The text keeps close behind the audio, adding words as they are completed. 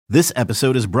This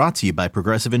episode is brought to you by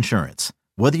Progressive Insurance.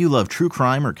 Whether you love true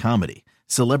crime or comedy,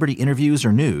 celebrity interviews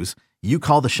or news, you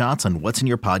call the shots on what's in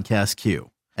your podcast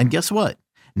queue. And guess what?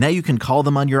 Now you can call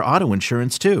them on your auto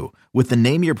insurance too with the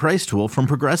Name Your Price tool from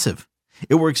Progressive.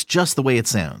 It works just the way it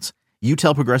sounds. You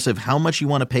tell Progressive how much you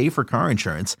want to pay for car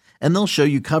insurance, and they'll show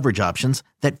you coverage options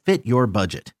that fit your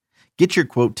budget. Get your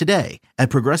quote today at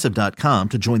Progressive.com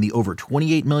to join the over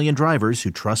 28 million drivers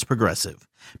who trust Progressive.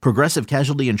 Progressive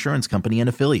Casualty Insurance Company and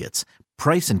Affiliates.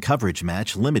 Price and coverage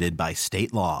match limited by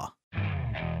state law.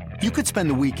 You could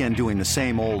spend the weekend doing the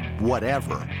same old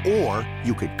whatever, or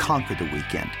you could conquer the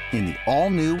weekend in the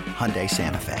all-new Hyundai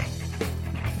Santa Fe.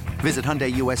 Visit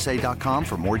HyundaiUSA.com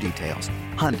for more details.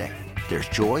 Hyundai, there's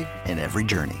joy in every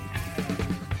journey.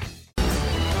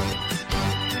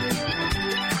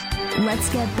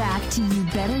 Let's get back to You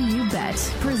Better You Bet,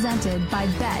 presented by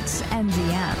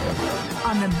BetMGM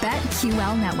on the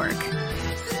BetQL network.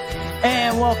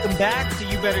 And welcome back to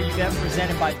You Better You Bet,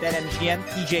 presented by BetMGM.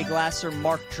 PJ Glasser,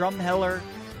 Mark Drumheller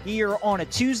here on a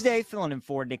Tuesday, filling in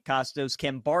for Nick Costos,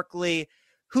 Ken Barkley,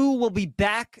 who will be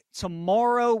back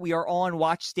tomorrow. We are on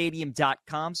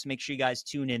watchstadium.com, so make sure you guys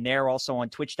tune in there. Also on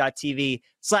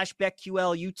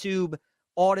twitch.tv/BetQL, YouTube,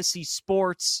 Odyssey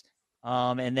Sports.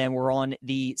 And then we're on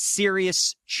the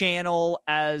Sirius channel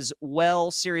as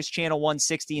well, Sirius channel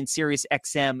 160 and Sirius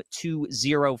XM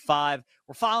 205.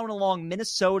 We're following along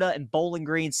Minnesota and Bowling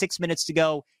Green, 6 minutes to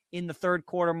go in the third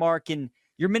quarter, Mark. And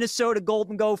your Minnesota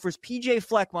Golden Gophers, PJ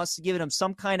Fleck must have given them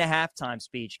some kind of halftime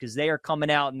speech because they are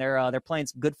coming out and they're playing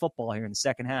some good football here in the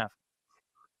second half.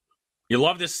 You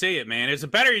love to see it, man. Is it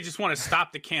better you just want to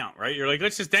stop the count, right? You're like,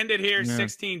 let's just end it here,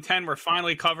 16-10. We're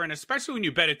finally covering, especially when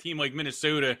you bet a team like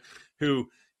Minnesota who,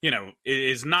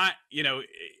 is not,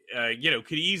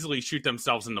 could easily shoot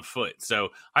themselves in the foot. So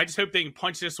I just hope they can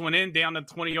punch this one in down the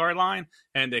 20-yard line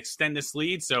and extend this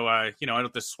lead. So, I don't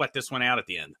have to sweat this one out at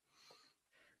the end.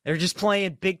 They're just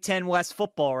playing Big Ten West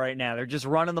football right now. They're just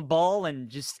running the ball and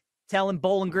just telling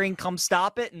Bowling Green, come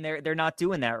stop it. And they're not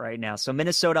doing that right now. So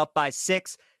Minnesota up by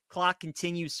 6. Clock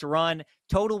continues to run.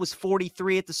 Total was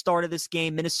 43 at the start of this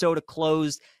game. Minnesota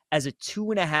closed as a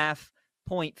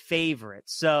 2.5-point favorite.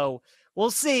 So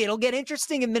we'll see. It'll get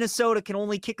interesting if Minnesota can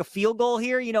only kick a field goal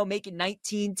here, make it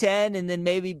 19-10, and then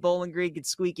maybe Bowling Green could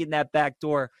squeak in that back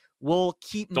door. We'll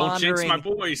keep monitoring. Don't jinx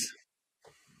my boys.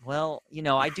 Well,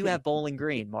 I do have Bowling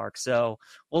Green, Mark, so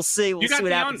we'll see. We'll see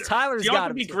what happens. Under. Tyler's got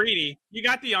to be greedy. You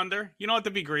got the under. You don't have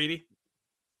to be greedy.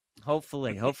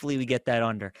 Hopefully we get that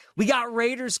under. We got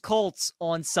Raiders-Colts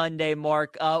on Sunday,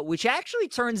 Mark, which actually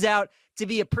turns out to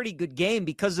be a pretty good game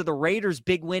because of the Raiders'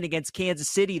 big win against Kansas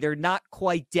City. They're not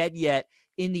quite dead yet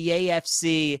in the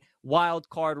AFC wild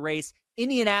card race.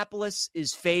 Indianapolis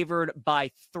is favored by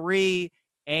 3.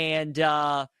 And,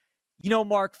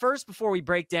 Mark, first, before we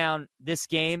break down this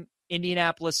game,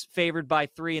 Indianapolis favored by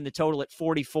 3 and the total at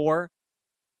 44.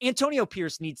 Antonio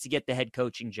Pierce needs to get the head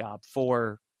coaching job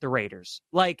for the Raiders.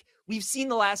 Like we've seen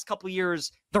the last couple of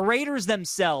years, the Raiders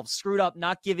themselves screwed up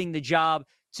not giving the job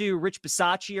to Rich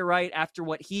Bisaccia, right, after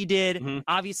what he did. Mm-hmm.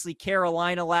 Obviously,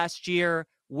 Carolina last year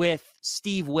with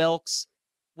Steve Wilkes.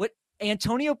 What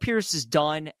Antonio Pierce has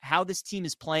done, how this team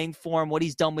is playing for him, what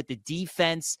he's done with the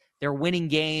defense, they're winning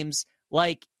games.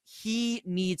 Like, he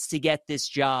needs to get this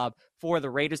job for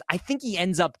the Raiders. I think he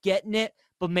ends up getting it,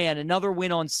 but man, another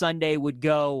win on Sunday would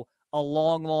go a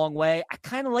long, long way. I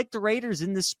kind of like the Raiders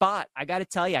in this spot. I got to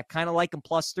tell you, I kind of like them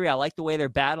 +3. I like the way they're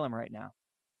battling right now.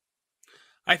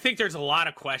 I think there's a lot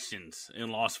of questions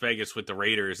in Las Vegas with the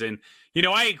Raiders. And,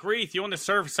 I agree with you on the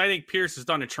surface. I think Pierce has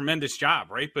done a tremendous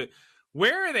job, right? But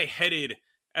where are they headed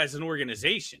as an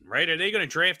organization, right? Are they going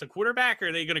to draft a quarterback or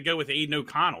are they going to go with Aiden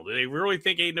O'Connell? Do they really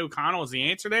think Aiden O'Connell is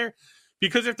the answer there?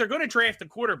 Because if they're going to draft a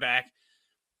quarterback,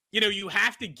 you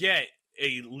have to get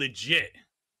a legit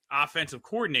offensive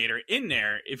coordinator in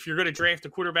there if you're going to draft a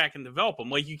quarterback and develop them.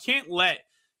 Like, you can't let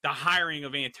the hiring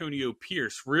of Antonio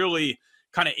Pierce really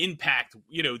kind of impact,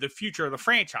 the future of the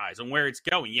franchise and where it's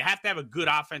going. You have to have a good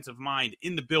offensive mind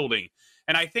in the building.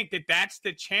 And I think that that's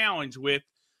the challenge with,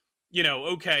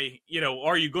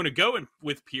 are you going to go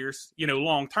with Pierce,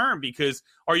 long term? Because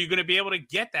are you going to be able to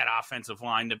get that offensive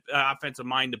mind to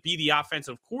be the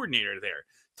offensive coordinator there?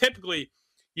 Typically,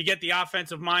 you get the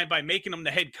offensive mind by making him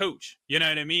the head coach, you know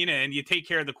what I mean? And you take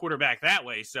care of the quarterback that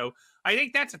way. So I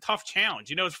think that's a tough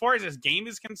challenge. As far as this game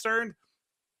is concerned,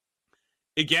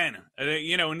 again,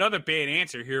 another bad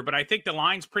answer here, but I think the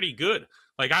line's pretty good.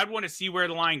 Like, I'd want to see where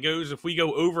the line goes. If we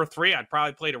go over 3, I'd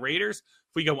probably play the Raiders.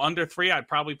 If we go under 3, I'd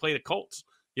probably play the Colts.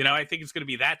 I think it's going to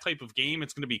be that type of game.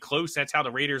 It's going to be close. That's how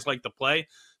the Raiders like to play.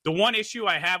 The one issue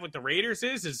I have with the Raiders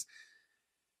is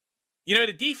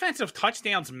The defensive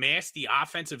touchdowns mask the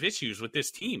offensive issues with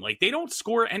this team. Like, they don't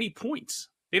score any points.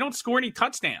 They don't score any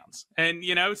touchdowns. And,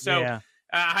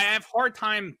 I have hard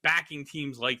time backing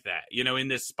teams like that, in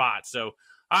this spot. So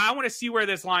I want to see where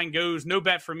this line goes. No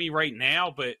bet for me right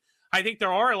now, but I think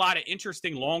there are a lot of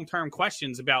interesting long-term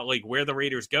questions about like where the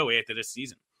Raiders go after this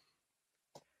season.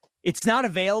 It's not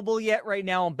available yet right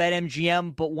now on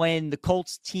BetMGM, but when the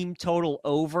Colts team total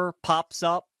over pops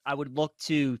up, I would look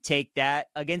to take that.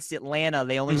 Against Atlanta,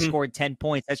 they only scored 10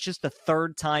 points. That's just the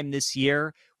third time this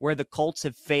year where the Colts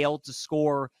have failed to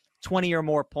score 20 or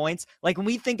more points. Like, when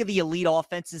we think of the elite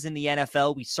offenses in the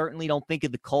NFL, we certainly don't think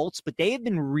of the Colts, but they have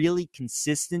been really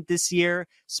consistent this year,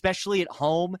 especially at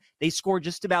home. They score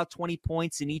just about 20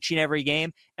 points in each and every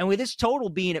game. And with this total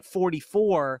being at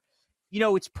 44,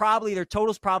 it's probably, their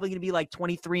total's probably going to be like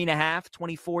 23 and a half,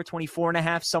 24 and a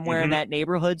half, somewhere in that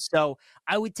neighborhood. So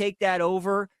I would take that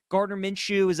over. Gardner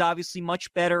Minshew is obviously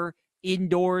much better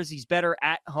indoors. He's better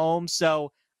at home.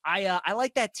 So I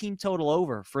like that team total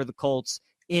over for the Colts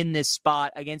in this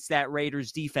spot against that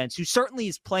Raiders defense, who certainly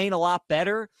is playing a lot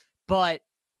better. But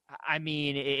I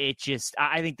mean,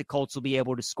 I think the Colts will be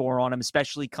able to score on them,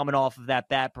 especially coming off of that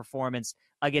bad performance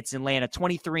against Atlanta.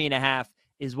 23 and a half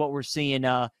is what we're seeing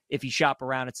if you shop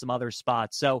around at some other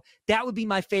spots. So that would be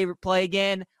my favorite play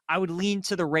again. I would lean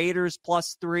to the Raiders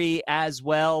 +3 as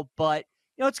well. But,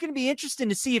 it's going to be interesting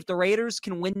to see if the Raiders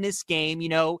can win this game,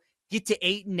 get to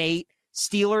 8-8.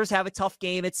 Steelers have a tough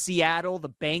game at Seattle. The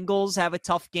Bengals have a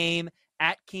tough game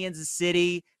at Kansas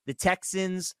City. The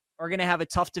Texans are going to have a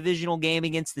tough divisional game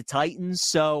against the Titans.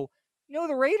 So,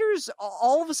 the Raiders,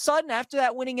 all of a sudden, after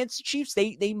that win against the Chiefs,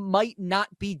 they might not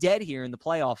be dead here in the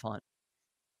playoff hunt.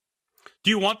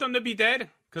 Do you want them to be dead?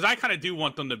 Because I kind of do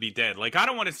want them to be dead. Like, I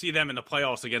don't want to see them in the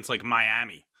playoffs against, like,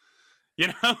 Miami.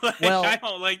 Well, I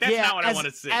don't, that's not what I want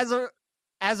to see.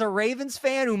 As a Ravens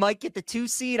fan who might get the 2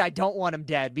 seed, I don't want them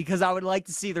dead because I would like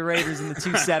to see the Raiders in the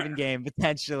 2-7 game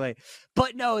potentially.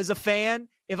 But no, as a fan,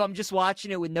 if I'm just watching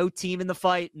it with no team in the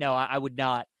fight, no, I would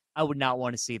not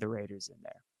want to see the Raiders in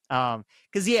there.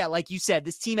 Because, like you said,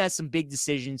 this team has some big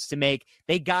decisions to make.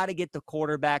 They got to get the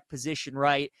quarterback position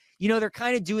right. They're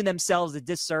kind of doing themselves a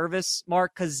disservice,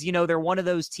 Mark, because, they're one of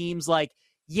those teams like,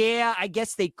 I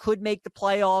guess they could make the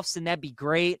playoffs and that'd be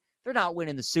great. They're not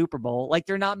winning the Super Bowl. Like,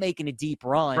 they're not making a deep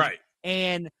run. Right.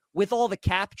 And with all the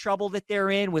cap trouble that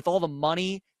they're in, with all the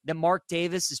money that Mark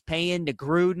Davis is paying to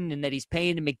Gruden and that he's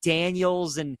paying to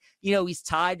McDaniels and, he's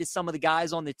tied to some of the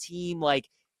guys on the team, like,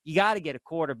 you got to get a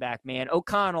quarterback, man.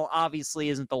 O'Connell obviously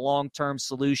isn't the long-term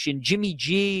solution. Jimmy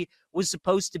G was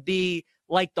supposed to be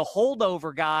like the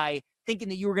holdover guy, thinking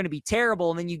that you were going to be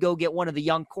terrible, and then you go get one of the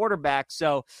young quarterbacks.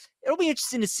 So it'll be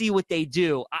interesting to see what they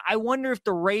do. I wonder if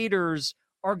the Raiders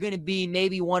are going to be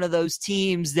maybe one of those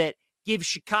teams that give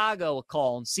Chicago a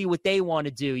call and see what they want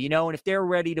to do, and if they're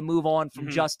ready to move on from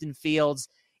Justin Fields,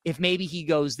 if maybe he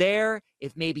goes there,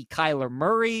 if maybe Kyler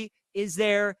Murray is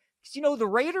there. Because, the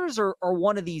Raiders are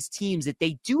one of these teams that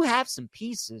they do have some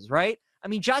pieces, right? I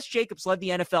mean, Josh Jacobs led the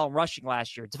NFL in rushing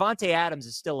last year. Devontae Adams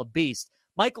is still a beast.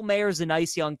 Michael Mayer's a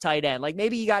nice young tight end. Like,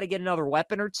 maybe you got to get another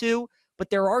weapon or two, but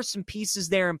there are some pieces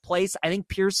there in place. I think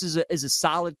Pierce is a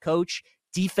solid coach.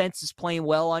 Defense is playing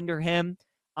well under him.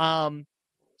 So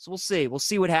we'll see. We'll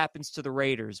see what happens to the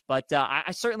Raiders. But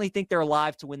I certainly think they're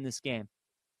alive to win this game.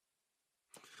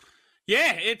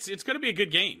 Yeah, it's going to be a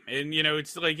good game. And,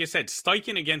 it's like you said,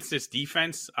 Steichen against this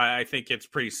defense, I think it's a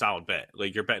pretty solid bet.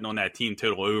 Like, you're betting on that team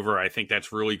total over. I think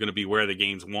that's really going to be where the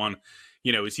game's won.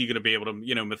 Is he going to be able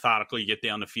to, methodically get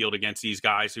down the field against these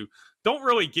guys who don't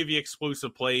really give you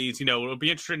explosive plays? It'll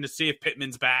be interesting to see if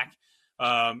Pittman's back.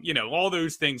 All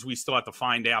those things we still have to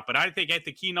find out. But I think at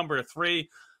the key number 3,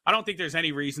 I don't think there's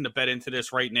any reason to bet into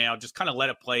this right now. Just kind of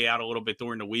let it play out a little bit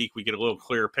during the week. We get a little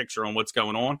clearer picture on what's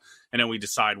going on, and then we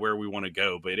decide where we want to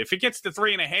go. But if it gets to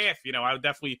 3.5, I would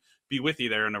definitely be with you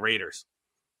there in the Raiders.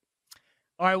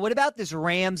 All right, what about this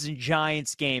Rams and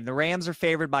Giants game? The Rams are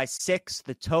favored by 6.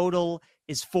 The total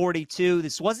is 42.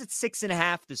 This was at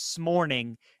 6.5 this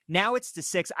morning. Now it's to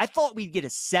 6. I thought we'd get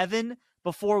a 7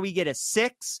 before we get a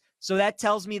 6. So that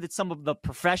tells me that some of the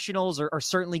professionals are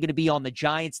certainly going to be on the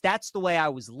Giants. That's the way I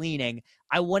was leaning.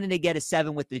 I wanted to get a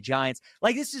 7 with the Giants.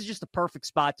 Like, this is just a perfect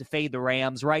spot to fade the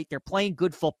Rams, right? They're playing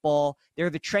good football.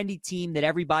 They're the trendy team that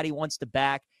everybody wants to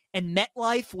back. And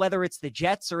MetLife, whether it's the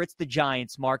Jets or it's the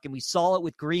Giants, Mark, and we saw it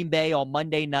with Green Bay on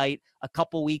Monday night a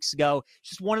couple weeks ago,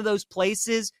 just one of those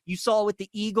places. You saw it with the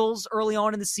Eagles early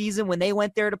on in the season when they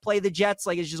went there to play the Jets.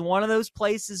 Like, it's just one of those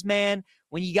places, man,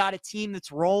 when you got a team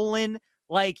that's rolling.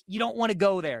 Like, you don't want to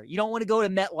go there. You don't want to go to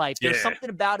MetLife. There's something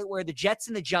about it where the Jets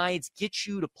and the Giants get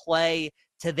you to play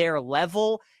to their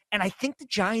level. And I think the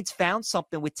Giants found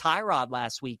something with Tyrod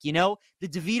last week. You know, the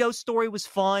DeVito story was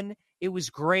fun. It was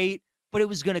great, but it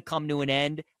was going to come to an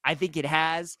end. I think it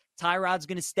has. Tyrod's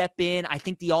going to step in. I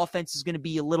think the offense is going to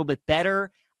be a little bit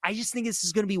better. I just think this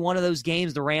is going to be one of those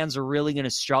games the Rams are really going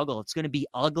to struggle. It's going to be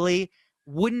ugly.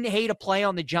 Wouldn't hate a play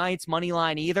on the Giants money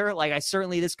line either. Like, I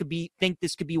certainly think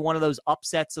this could be one of those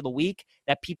upsets of the week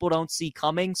that people don't see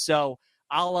coming. So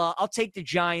I'll take the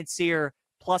Giants here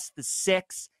plus the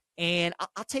 6, and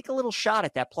I'll take a little shot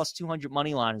at that plus 200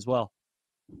 money line as well.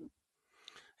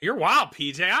 You're wild,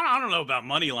 PJ. I don't know about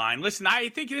money line. Listen, I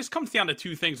think this comes down to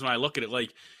two things when I look at it.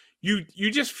 Like, you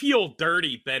just feel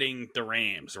dirty betting the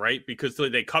Rams, right? Because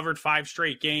they covered 5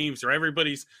 straight games. They're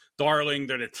everybody's darling.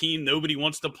 They're the team nobody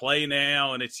wants to play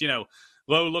now. And it's,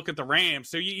 low look at the Rams.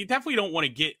 So you definitely don't want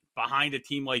to get behind a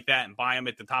team like that and buy them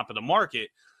at the top of the market.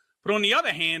 But on the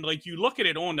other hand, like, you look at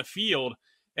it on the field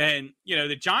and,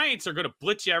 the Giants are going to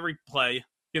blitz you every play.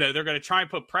 They're going to try and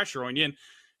put pressure on you. And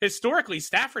historically,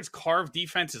 Stafford's carved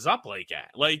defenses up like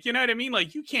that. Like, you know what I mean?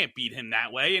 Like, you can't beat him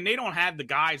that way, and they don't have the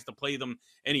guys to play them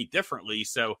any differently.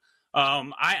 So,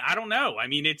 I don't know. I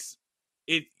mean,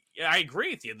 I agree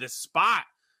with you. This spot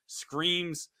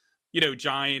screams,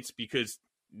 Giants, because,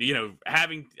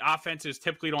 having offenses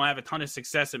typically don't have a ton of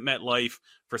success at MetLife.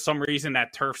 For some reason,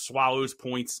 that turf swallows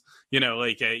points. You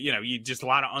just a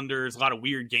lot of unders, a lot of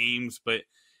weird games. But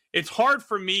it's hard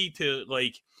for me to,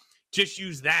 just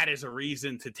use that as a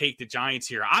reason to take the Giants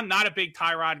here. I'm not a big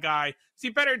Tyrod guy. Is he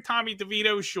better than Tommy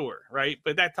DeVito? Sure, right?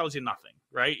 But that tells you nothing,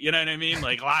 right? You know what I mean?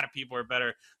 Like, a lot of people are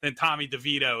better than Tommy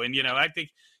DeVito. And, I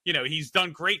think, he's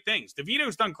done great things.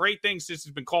 DeVito's done great things since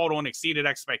he's been called on, exceeded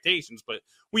expectations. But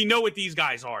we know what these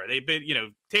guys are. They've been,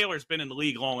 Taylor's been in the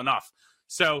league long enough.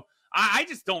 So I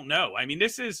just don't know. I mean,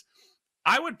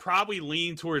 I would probably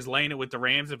lean towards laying it with the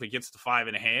Rams if it gets to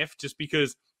 5.5, just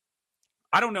because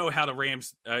I don't know how the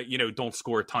Rams, don't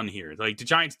score a ton here. Like, the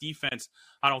Giants defense,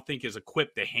 I don't think is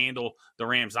equipped to handle the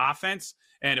Rams offense.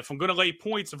 And if I'm going to lay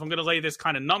points, if I'm going to lay this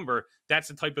kind of number, that's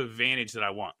the type of advantage that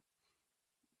I want.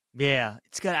 Yeah,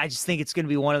 I just think it's going to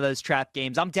be one of those trap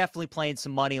games. I'm definitely playing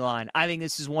some money line. I think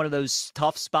this is one of those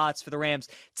tough spots for the Rams.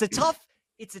 It's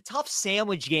a tough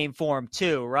sandwich game for them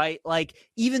too, right? Like,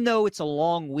 even though it's a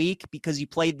long week because you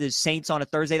played the Saints on a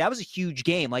Thursday, that was a huge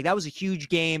game. Like, that was a huge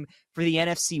game for the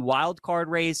NFC wildcard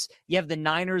race. You have the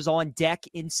Niners on deck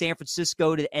in San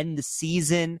Francisco to end the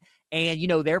season. And,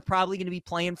 they're probably going to be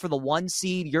playing for the 1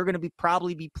 seed. You're going to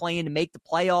probably be playing to make the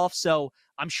playoffs. So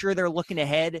I'm sure they're looking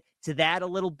ahead to that a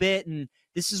little bit. And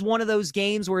this is one of those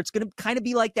games where it's going to kind of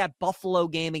be like that Buffalo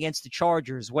game against the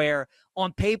Chargers, where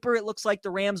on paper it looks like the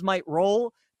Rams might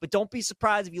roll, but don't be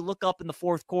surprised if you look up in the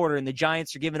fourth quarter and the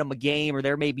Giants are giving them a game, or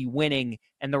they're maybe winning,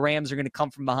 and the Rams are going to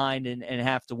come from behind and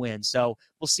have to win. So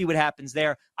we'll see what happens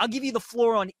there. I'll give you the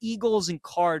floor on Eagles and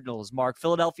Cardinals, Mark.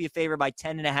 Philadelphia favored by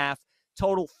 10.5,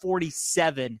 total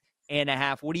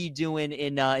 47.5. What are you doing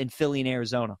in Philly and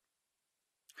Arizona?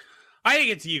 I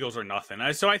think it's Eagles or nothing.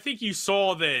 So I think you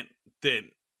saw the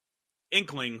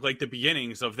inkling, like the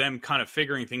beginnings of them kind of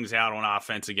figuring things out on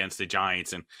offense against the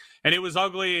Giants. And it was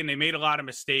ugly, and they made a lot of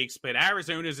mistakes. But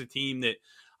Arizona is a team that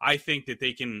I think that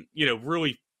they can,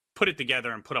 really put it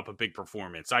together and put up a big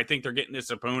performance. I think they're getting this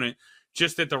opponent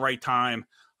just at the right time.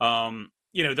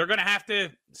 They're going to have to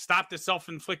stop the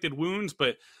self-inflicted wounds,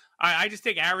 but I just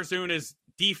think Arizona's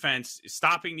defense is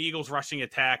stopping the Eagles' rushing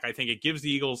attack. I think it gives the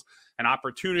Eagles an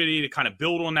opportunity to kind of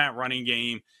build on that running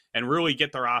game and really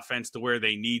get their offense to where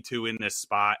they need to in this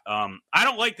spot. I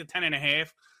don't like the 10.5,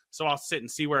 so I'll sit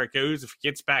and see where it goes. If it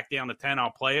gets back down to 10,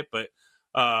 I'll play it. But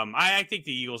I think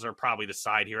the Eagles are probably the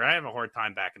side here. I have a hard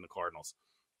time backing the Cardinals.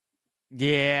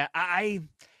 Yeah,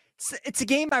 it's a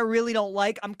game I really don't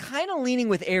like. I'm kind of leaning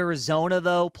with Arizona,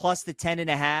 though, plus the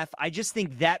 10.5. I just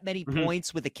think that many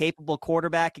points with a capable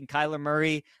quarterback and Kyler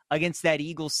Murray against that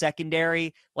Eagles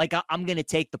secondary, like, I'm going to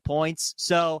take the points.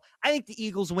 So I think the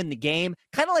Eagles win the game,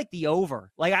 kind of like the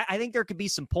over. Like, I think there could be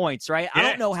some points, right? Yeah, I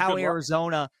don't know how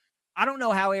Arizona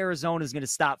is going to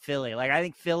stop Philly. Like, I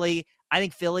think Philly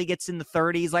gets in the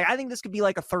 30s. Like, I think this could be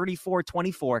like a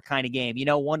 34-24 kind of game.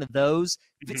 One of those.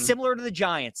 If it's similar to the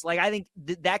Giants, like, I think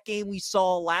that game we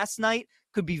saw last night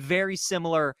could be very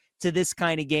similar to this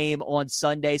kind of game on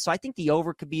Sunday. So I think the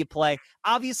over could be a play.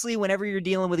 Obviously, whenever you're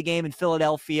dealing with a game in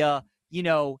Philadelphia,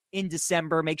 in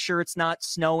December, make sure it's not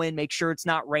snowing, make sure it's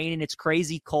not raining, it's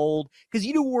crazy cold, because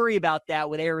you do worry about that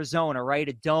with Arizona, right?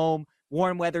 A dome,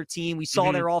 warm weather team. We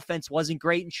saw their offense wasn't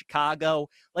great in Chicago.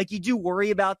 Like, you do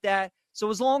worry about that. So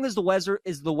as long as the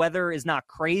weather is not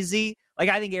crazy, like,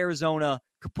 I think Arizona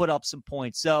could put up some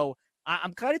points. So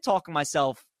I'm kind of talking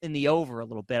myself in the over a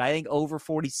little bit. I think over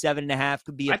 47.5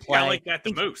 could be a play. I like that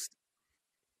the most.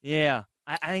 Yeah,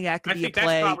 I think that could I be think a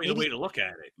play. that's probably the way to look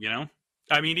at it,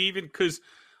 I mean, even because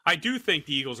I do think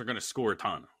the Eagles are going to score a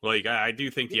ton. Like, I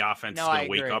do think the offense is going to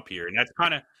wake up here. And that's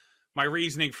kind of my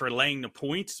reasoning for laying the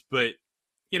points. But,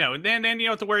 and then you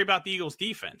don't have to worry about the Eagles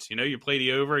defense. You play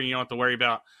the over and you don't have to worry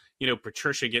about,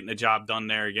 Patricia getting the job done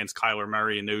there against Kyler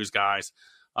Murray and those guys.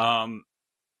 I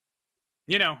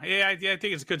think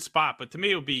it's a good spot. But to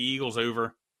me, it would be Eagles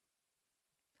over.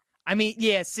 I mean,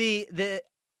 yeah, see, the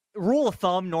rule of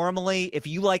thumb, normally, if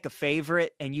you like a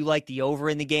favorite and you like the over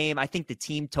in the game, I think the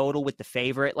team total with the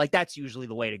favorite, like that's usually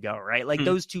the way to go, right? Like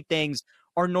those two things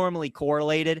are normally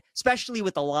correlated, especially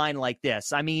with a line like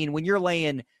this. I mean, when you're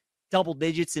laying double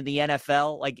digits in the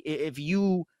NFL, like if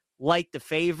you like the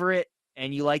favorite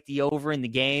and you like the over in the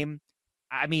game,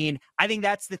 I mean, I think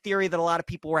that's the theory that a lot of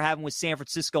people were having with San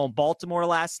Francisco and Baltimore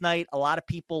last night. A lot of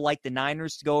people like the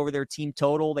Niners to go over their team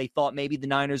total. They thought maybe the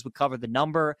Niners would cover the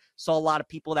number. Saw a lot of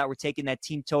people that were taking that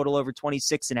team total over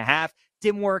 26.5.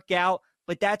 Didn't work out,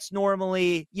 but that's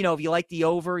normally, if you like the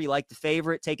over, you like the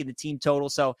favorite, taking the team total.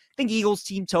 So I think Eagles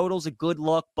team total is a good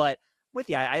look, but with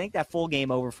you, I think that full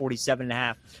game over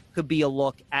 47.5 could be a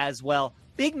look as well.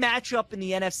 Big matchup in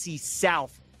the NFC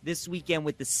South this weekend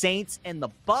with the Saints and the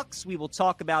Bucks. We will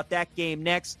talk about that game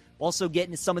next. We'll also get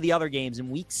into some of the other games in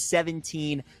Week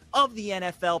 17 of the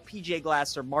NFL. PJ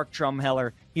Glasser, Mark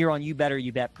Drumheller here on You Better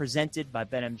You Bet, presented by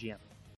BetMGM.